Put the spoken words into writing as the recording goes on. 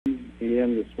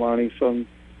a.m. this morning,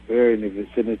 somewhere in the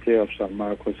vicinity of San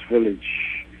Marcos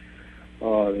Village.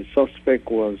 The suspect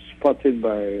was spotted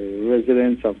by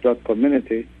residents of that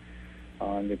community,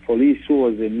 and the police who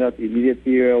was in that immediate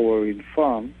area were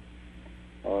informed.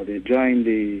 They joined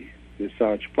the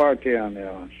search party,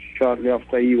 and shortly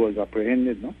after he was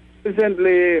apprehended. No?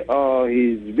 Recently,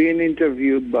 he's being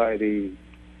interviewed by the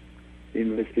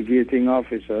investigating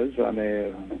officers,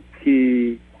 and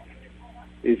he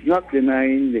is not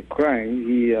denying the crime.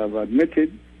 He have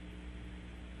admitted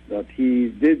that he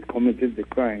did committed the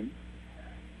crime,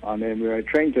 and then we are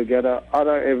trying to gather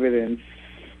other evidence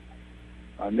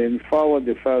and then forward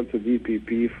the file to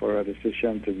DPP for a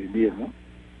decision to be made. No?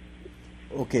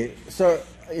 Okay, so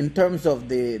in terms of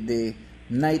the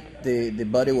night the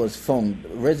body was found,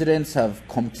 residents have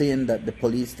complained that the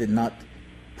police did not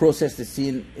process the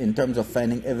scene in terms of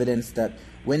finding evidence that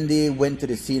when they went to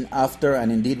the scene after,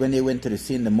 and indeed when they went to the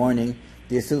scene in the morning,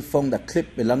 they still found a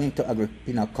clip belonging to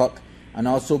Agrippina Cock and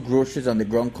also groceries on the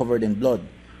ground covered in blood.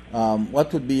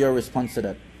 What would be your response to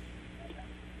that?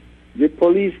 The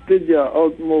police did their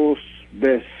utmost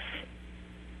best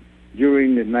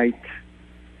during the night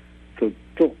to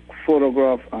take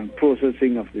photograph and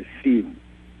processing of the scene.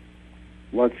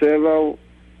 Whatever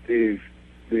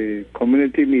the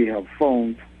community may have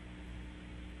found,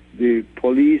 the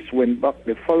police went back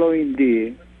the following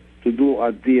day to do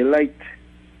a daylight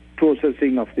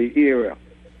processing of the area.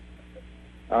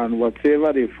 And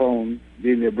whatever they found,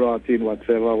 then they brought in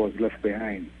whatever was left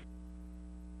behind.